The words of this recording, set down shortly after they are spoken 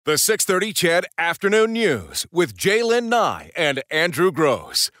The 6:30 CHED Afternoon News with Jaylen Nye and Andrew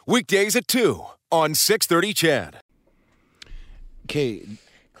Gross. Weekdays at 2 on 6:30 CHED. Okay.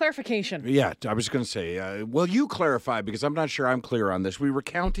 Clarification. Yeah, I was going to say, well, you clarify because I'm not sure I'm clear on this. We were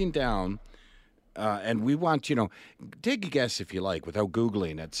counting down, and we want, take a guess if you like without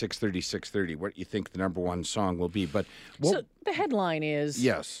Googling at 6:30, what you think the number one song will be. But So the headline is...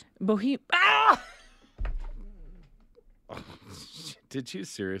 Yes. Did you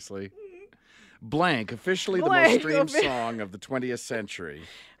seriously? Blank, officially the most streamed song of the 20th century.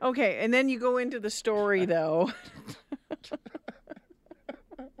 Okay, and then you go into the story, though.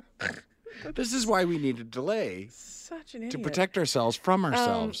 This is why we need a delay. Such an idiot. To protect ourselves from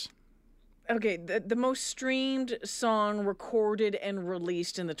ourselves. Okay, the most streamed song recorded and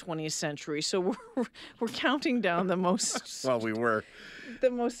released in the 20th century. So we're counting down the most... Well, we were. The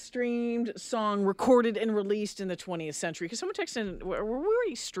most streamed song recorded and released in the 20th century. Because someone texted in, were we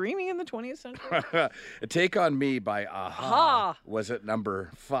already streaming in the 20th century? Take On Me by Aha was at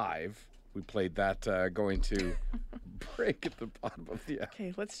number 5. We played that going to break at the bottom of the...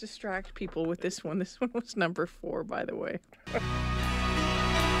 Okay, let's distract people with this one. This one was number 4, by the way.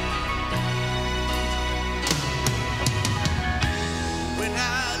 When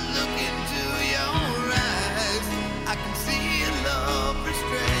I look into your eyes, I can see a love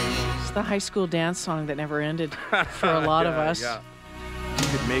restrained. It's the high school dance song that never ended for a lot of us. Yeah. You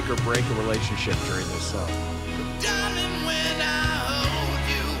could make or break a relationship during this song. Darling, when I hold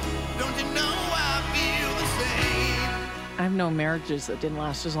you, don't you know I feel the same? I have known marriages that didn't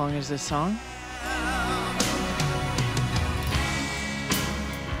last as long as this song.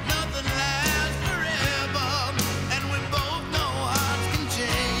 Nothing lasts forever, and we both know hearts can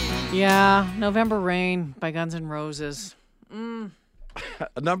change. Yeah, November Rain by Guns N' Roses.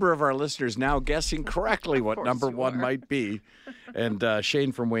 A number of our listeners now guessing correctly what number one might be. And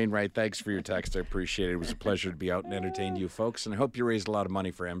Shane from Wainwright, thanks for your text. I appreciate it. It was a pleasure to be out and entertain you folks. And I hope you raised a lot of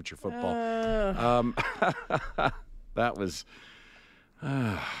money for amateur football. That was...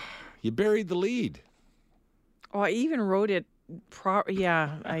 you buried the lead. Oh, I even wrote it.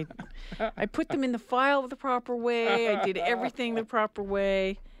 I put them in the file the proper way. I did everything the proper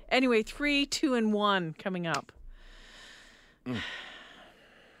way. Anyway, 3, 2, and 1 coming up.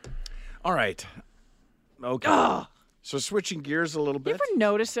 All right. Okay. So switching gears a little bit. You ever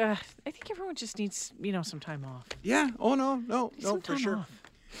notice? I think everyone just needs, some time off. Yeah. Oh, no, Some for time sure. off.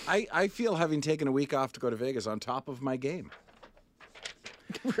 I feel having taken a week off to go to Vegas on top of my game.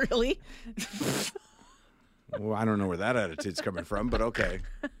 Really? Well, I don't know where that attitude's coming from, but okay.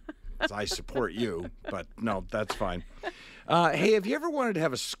 I support you, but no, that's fine. Hey, have you ever wanted to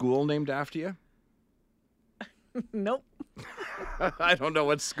have a school named after you? Nope. I don't know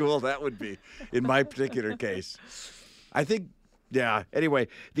what school that would be in my particular case. I think, yeah. Anyway,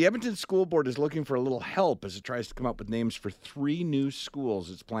 the Edmonton School Board is looking for a little help as it tries to come up with names for 3 new schools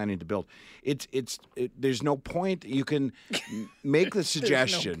it's planning to build. There's no point. You can make the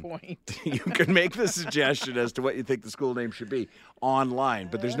suggestion. There's no point. You can make the suggestion as to what you think the school name should be online,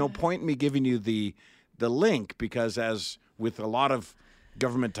 but there's no point in me giving you the link because, as with a lot of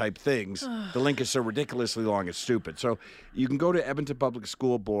government-type things, the link is so ridiculously long, it's stupid. So you can go to Edmonton Public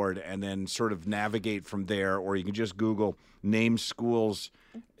School Board and then sort of navigate from there, or you can just Google name schools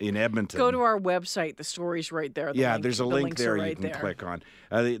in Edmonton. Go to our website. The story's right there. There's a link there you right can there. click on.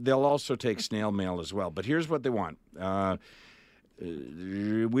 They'll also take snail mail as well. But here's what they want.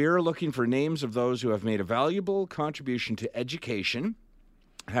 We're looking for names of those who have made a valuable contribution to education,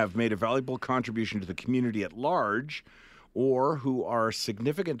 have made a valuable contribution to the community at large, or who are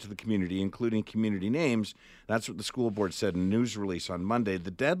significant to the community, including community names. That's what the school board said in a news release on Monday.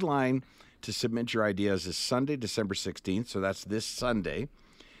 The deadline to submit your ideas is Sunday, December 16th, so that's this Sunday.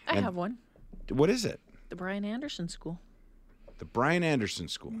 I have one. What is it? The Brian Anderson School. The Brian Anderson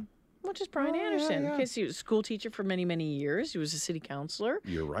School. What is Brian Anderson? yeah. Okay, so he was a school teacher for many, many years. He was a city councilor.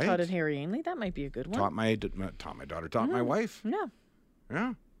 You're right. Taught at Harry Ainley. That might be a good one. Taught my daughter, taught my wife. Yeah.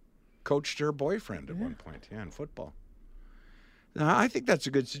 Yeah. Coached her boyfriend at one point, in football. I think that's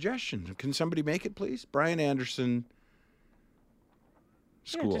a good suggestion. Can somebody make it, please? Brian Anderson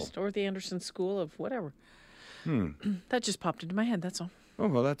School. Yeah, or the Anderson School of whatever. That just popped into my head, that's all. Oh,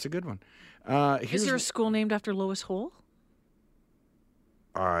 well, that's a good one. Is there a school named after Lois Hole?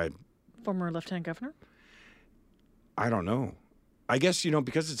 Former Lieutenant Governor? I don't know. I guess,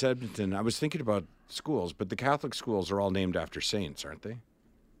 because it's Edmonton, I was thinking about schools, but the Catholic schools are all named after saints, aren't they?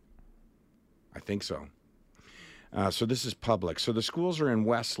 I think so. So this is public. So the schools are in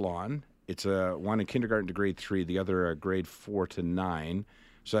West Lawn. It's one in kindergarten to grade 3, the other grade 4 to 9.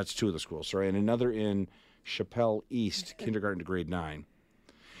 So that's 2 of the schools. Sorry, and another in Chappelle East, kindergarten to grade 9.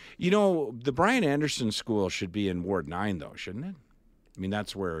 You know, the Brian Anderson School should be in Ward 9, though, shouldn't it? I mean,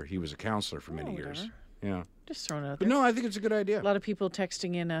 that's where he was a counselor for many years. Yeah. Just throwing it out But there. no, I think it's a good idea. A lot of people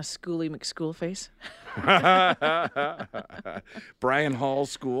texting in Schoolie McSchoolface. Brian Hall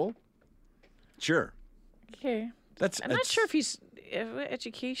School? Sure. Okay. I'm not sure if he's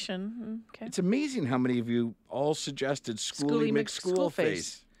education. Okay. It's amazing how many of you all suggested Schoolie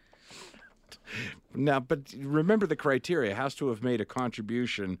McSchoolface. Now, but remember the criteria. It has to have made a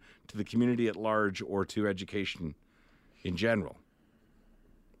contribution to the community at large or to education in general.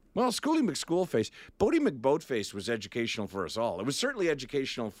 Well, Schoolie McSchoolface, Bodie McBoatface was educational for us all. It was certainly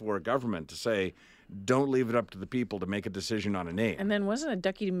educational for government to say, don't leave it up to the people to make a decision on a name. And then wasn't a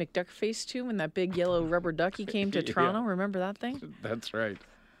Ducky McDuckface too when that big yellow rubber ducky came to Toronto? Remember that thing? That's right.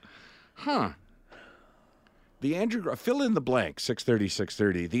 Huh. The Andrew, fill in the blank,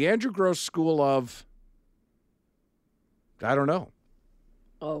 6:30. The Andrew Gross School of, I don't know.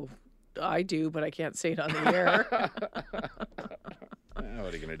 Oh, I do, but I can't say it on the air.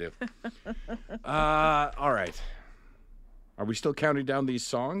 What are you going to do? All right. Are we still counting down these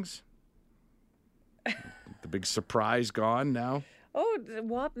songs? The big surprise gone now? Oh,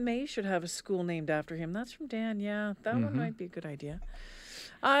 Wap May should have a school named after him. That's from Dan. Yeah, that one might be a good idea.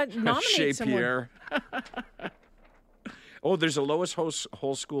 Nominate someone. Pierre. Oh, there's a Lois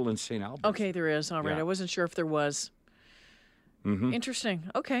Whole School in St. Albans. Okay, there is. All right. Yeah. I wasn't sure if there was.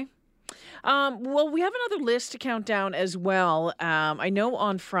 Interesting. Okay. Well, we have another list to count down as well. I know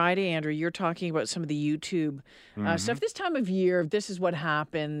on Friday, Andrew, you're talking about some of the YouTube stuff. This time of year, this is what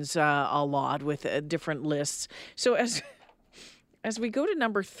happens a lot with different lists. So as we go to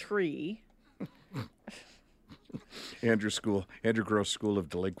number 3... Andrew Gross School of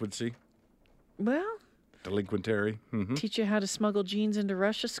Delinquency. Well... Delinquentary. Mm-hmm. Teach you how to smuggle jeans into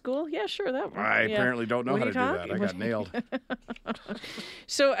Russia school? Yeah, sure. That one. I apparently don't know how to do talk? that. I got nailed.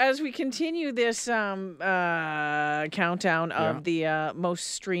 So as we continue this countdown of the most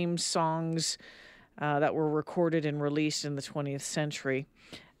streamed songs that were recorded and released in the 20th century,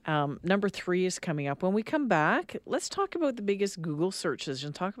 number 3 is coming up. When we come back, let's talk about the biggest Google searches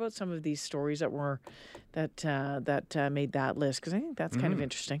and talk about some of these stories that made that list, because I think that's kind of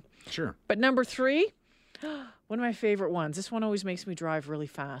interesting. Sure. But number 3, one of my favorite ones. This one always makes me drive really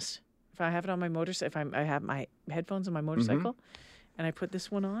fast. If I have it on my motorcycle, I have my headphones on my motorcycle, and I put this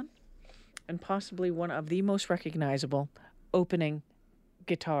one on, and possibly one of the most recognizable opening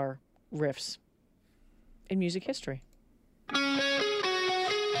guitar riffs in music history.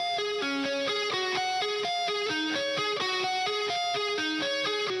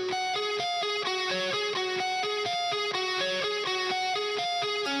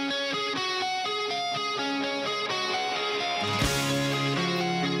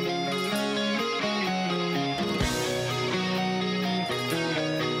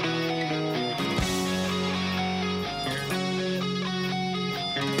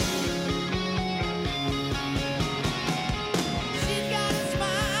 She's got a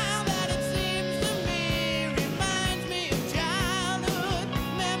smile that it seems to me reminds me of childhood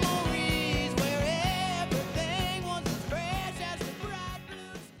memories where everything was as fresh as the bright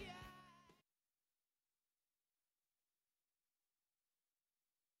blue sky.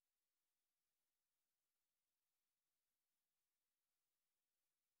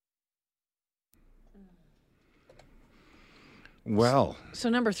 Well, So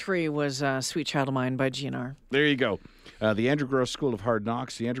number 3 was Sweet Child of Mine by GNR. there you go. The Andrew Gross School of Hard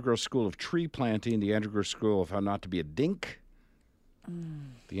Knocks, the Andrew Gross School of Tree Planting, the Andrew Gross School of How Not to Be a Dink,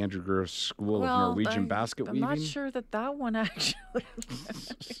 the Andrew Gross School of Norwegian Basket I'm Weaving. not sure that one actually.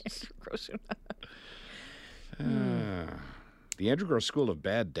 Gross. The Andrew Gross School of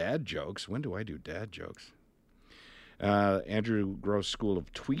Bad Dad Jokes. When do I do dad jokes? Andrew Gross School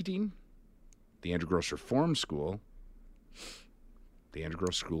of Tweeting, the Andrew Gross Reform School, the Andrew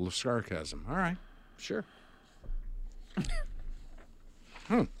Gross School of Sarcasm. All right, sure.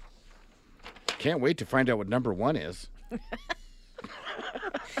 Can't wait to find out what number 1 is.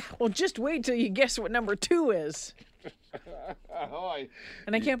 Well, just wait till you guess what number 2 is.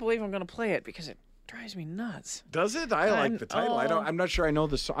 And I can't believe I'm going to play it because it drives me nuts. Does it? I like the title. I'm not sure I know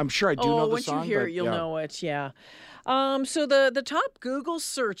the song. I'm sure I do know the once song. you hear but it, you'll yeah. know it. Yeah. So the top Google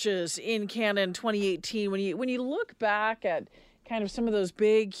searches in Canada in 2018, when you look back at kind of some of those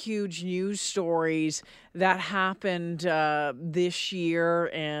big, huge news stories that happened this year,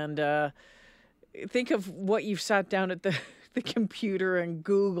 and think of what you've sat down at the computer and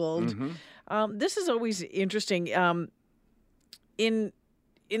Googled. This is always interesting. In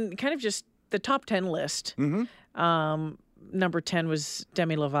kind of just the top 10 list, number 10 was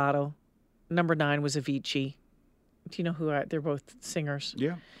Demi Lovato. Number 9 was Avicii. Do you know who they're both singers?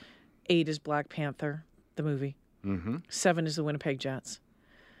 Yeah. 8 is Black Panther, the movie. 7 is the Winnipeg Jets.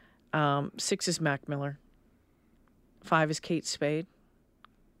 6 is Mac Miller. 5 is Kate Spade.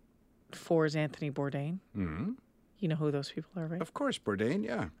 4 is Anthony Bourdain. Mm-hmm. You know who those people are, right? Of course, Bourdain,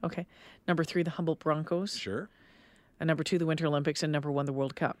 yeah. Okay. Number 3, the Humboldt Broncos. Sure. And number 2, the Winter Olympics. And number 1, the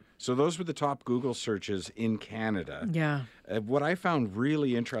World Cup. So those were the top Google searches in Canada. Yeah. What I found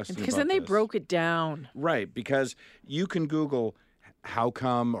really interesting Because about then they this- broke it down. Right, because you can Google how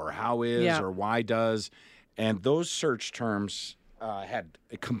come or how is Yeah. or why does, and those search terms had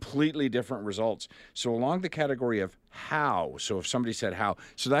completely different results. So along the category of how, so if somebody said how,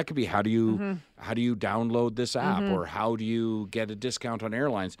 so that could be how do you download this app or how do you get a discount on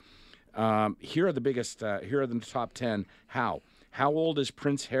airlines? Here are the biggest. Here are the top 10. How old is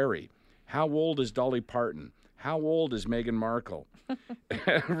Prince Harry? How old is Dolly Parton? How old is Meghan Markle?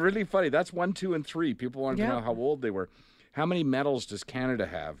 Really funny. That's 1, 2, and 3. People wanted to Yeah. know how old they were. How many medals does Canada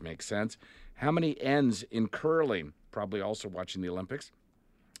have? Makes sense. How many N's in curling? Probably also watching the Olympics.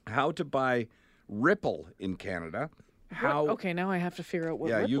 How to buy Ripple in Canada? How? Okay, now I have to figure out what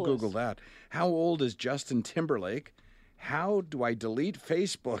Yeah, Ripple you Google is. that. How old is Justin Timberlake? How do I delete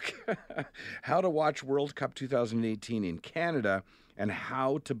Facebook? How to watch World Cup 2018 in Canada, and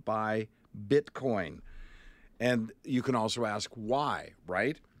how to buy Bitcoin. And you can also ask why,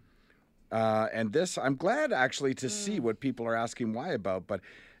 right? And this, I'm glad actually to see what people are asking why about, but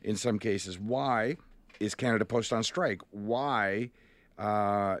in some cases, why is Canada Post on strike? Why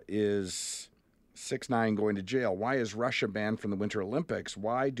is 6ix9ine going to jail? Why is Russia banned from the Winter Olympics?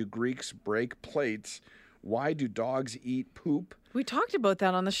 Why do Greeks break plates? Why do dogs eat poop? We talked about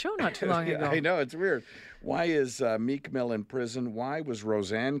that on the show not too long ago. I know, it's weird. Why is Meek Mill in prison? Why was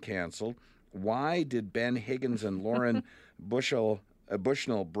Roseanne canceled? Why did Ben Higgins and Lauren Bushnell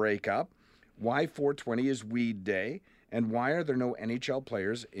break up? Why 420 is Weed Day? And why are there no NHL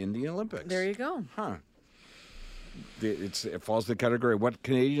players in the Olympics? There you go. Huh. It falls to the category of what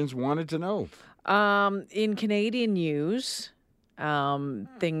Canadians wanted to know. In Canadian news,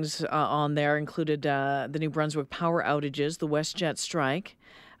 things on there included the New Brunswick power outages, the WestJet strike,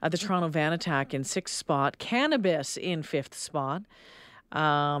 the Toronto van attack in 6th spot, cannabis in 5th spot,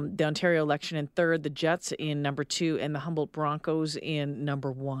 the Ontario election in 3rd, the Jets in number 2, and the Humboldt Broncos in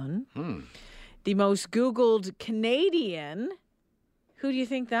number 1. The most Googled Canadian, who do you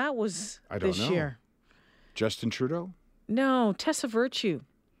think that was I don't this know. year? Justin Trudeau? No, Tessa Virtue.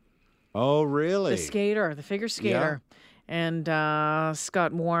 Oh, really? The skater, the figure skater. And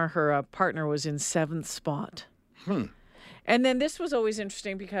Scott Moore, her partner, was in 7th spot. And then this was always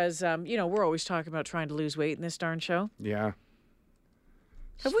interesting because, we're always talking about trying to lose weight in this darn show. Yeah.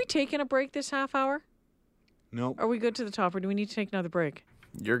 Have we taken a break this half hour? Nope. Are we good to the top or do we need to take another break?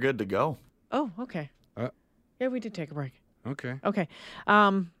 You're good to go. Oh, okay. Yeah, we did take a break. Okay. Okay.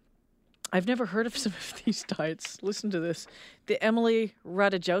 I've never heard of some of these diets. Listen to this. The Emily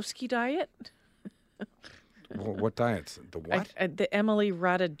Ratajkowski diet. What diets? The what? The Emily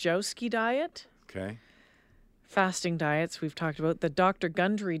Ratajkowski diet. Okay. Fasting diets we've talked about. The Dr.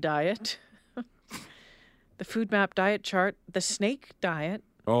 Gundry diet. The Food Map diet chart. The snake diet.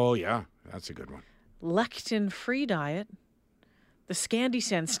 Oh, yeah. That's a good one. Lectin-free diet. The Scandy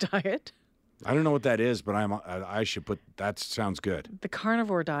Sense diet. I don't know what that is, but I should put that. Sounds good. The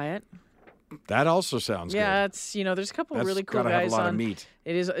carnivore diet. That also sounds Yeah, good. it's there's a couple of That's really cool gotta guys have a lot on of meat.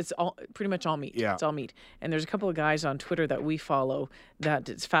 It's all pretty much all meat. Yeah. It's all meat. And there's a couple of guys on Twitter that we follow that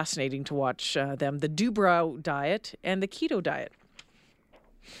it's fascinating to watch them. The Dubrow diet and the keto diet.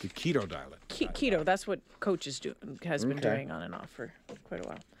 The keto diet. Keto, that's what Coach has been Okay. doing on and off for quite a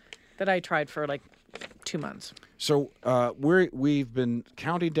while. That I tried for like 2 months. So we've been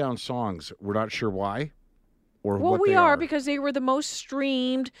counting down songs. We're not sure why, or Well, what we they are because they were the most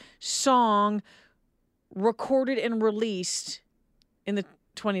streamed song recorded and released in the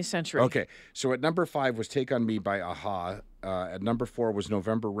 20th century. Okay, so at number 5 was "Take on Me" by Aha. At number 4 was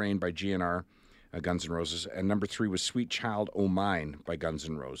 "November Rain" by GNR, Guns N' Roses, and number 3 was "Sweet Child O' Mine" by Guns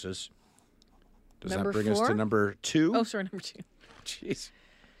N' Roses. Does Number that bring us 4? to number 2? Oh, sorry, number 2. Jeez.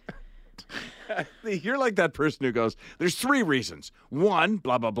 You're like that person who goes, there's 3 reasons. 1,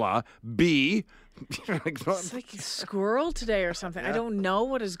 blah, blah, blah. B, It's like a squirrel today or something. I don't know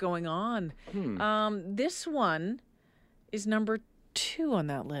what is going on. This one is number 2 on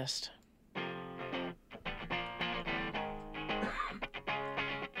that list.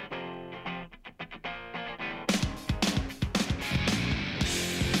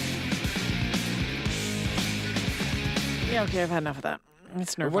 Yeah, okay, I've had enough of that.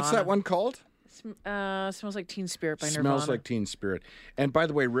 It's Nirvana. what's that one called? Smells Like Teen Spirit by Nirvana. Smells Like Teen Spirit. And by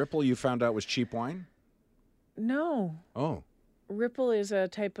the way, Ripple, you found out was cheap wine? No. Oh. Ripple is a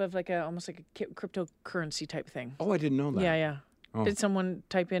type of almost like a cryptocurrency type thing. Oh, I didn't know that. Yeah. Oh. Did someone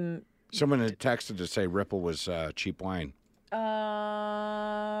type in? Someone had texted to say Ripple was cheap wine.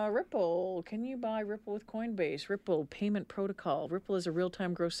 Ripple. Can you buy Ripple with Coinbase? Ripple payment protocol. Ripple is a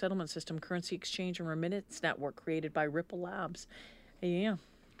real-time gross settlement system, currency exchange, and remittance network created by Ripple Labs. Yeah.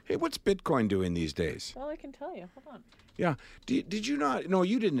 Hey, what's Bitcoin doing these days? Well, I can tell you. Hold on. Yeah. Did you not? No,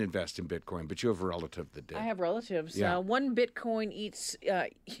 you didn't invest in Bitcoin, but you have a relative that did. I have relatives. Yeah. 1 Bitcoin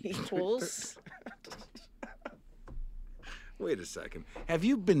equals. Wait a second. Have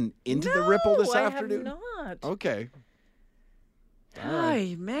you been into the Ripple this afternoon? I have not. Okay.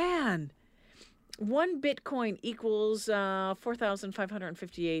 Ay, man. 1 Bitcoin equals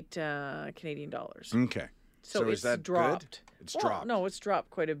 4,558 Canadian dollars. Okay. So is it's that dropped. good? It's Well, dropped. No, it's dropped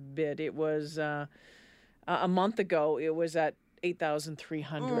quite a bit. It was a month ago. It was at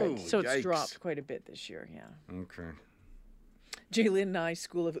 8,300. Oh, So it's yikes. dropped quite a bit this year. Yeah. Okay. Jalen and I,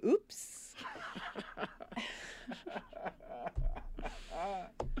 School of Oops.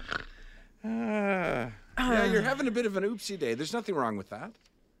 Yeah, you're having a bit of an oopsie day. There's nothing wrong with that.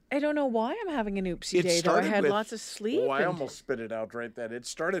 I don't know why I'm having an oopsie It day, though. I started had with- lots of sleep. Oh, I and- almost spit it out right then. It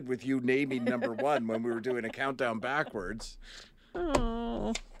started with you naming number one when we were doing a countdown backwards.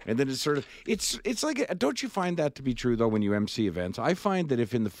 Oh. And then it's sort of it's like, don't you find that to be true though when you MC events? I find that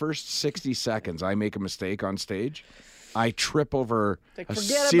if in the first 60 seconds I make a mistake on stage, I trip over Like, a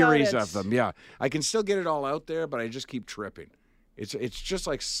forget about series it. of them. Yeah, I can still get it all out there, but I just keep tripping. It's just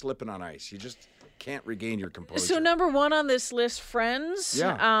like slipping on ice. You just can't regain your composure. So number 1 on this list, Friends.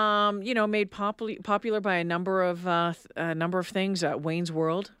 Yeah. Made popular by a number of things. Wayne's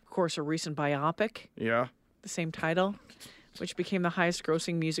World, of course, a recent biopic, Yeah. the same title, which became the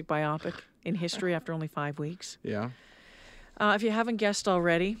highest-grossing music biopic in history after only 5 weeks. Yeah. If you haven't guessed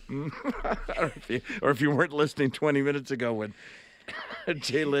already, or if you weren't listening 20 minutes ago when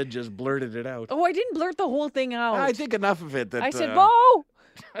Jay Lynn just blurted it out. I didn't blurt the whole thing out. I think enough of it that I said, Bo!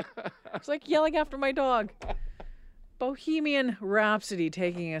 It's like yelling after my dog. Bohemian Rhapsody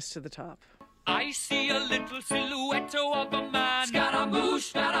taking us to the top. I see a little silhouette of a man.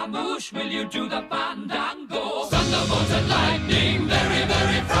 Scaramouche, will you do the fandango? Thunderbolt and lightning, very,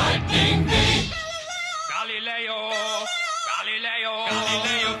 very frightening me. Galileo,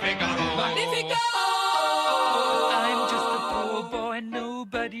 Figaro. Magnifico! I'm just a poor boy,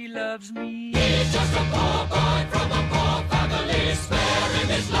 nobody loves me. He's just a poor boy from a poor family. Spare him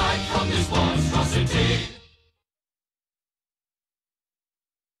his life from this monstrosity.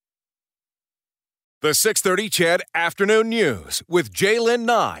 The 6:30 CHED Afternoon News with Jaylen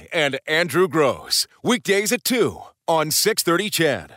Nye and Andrew Gross. Weekdays at 2 on 6:30 CHED.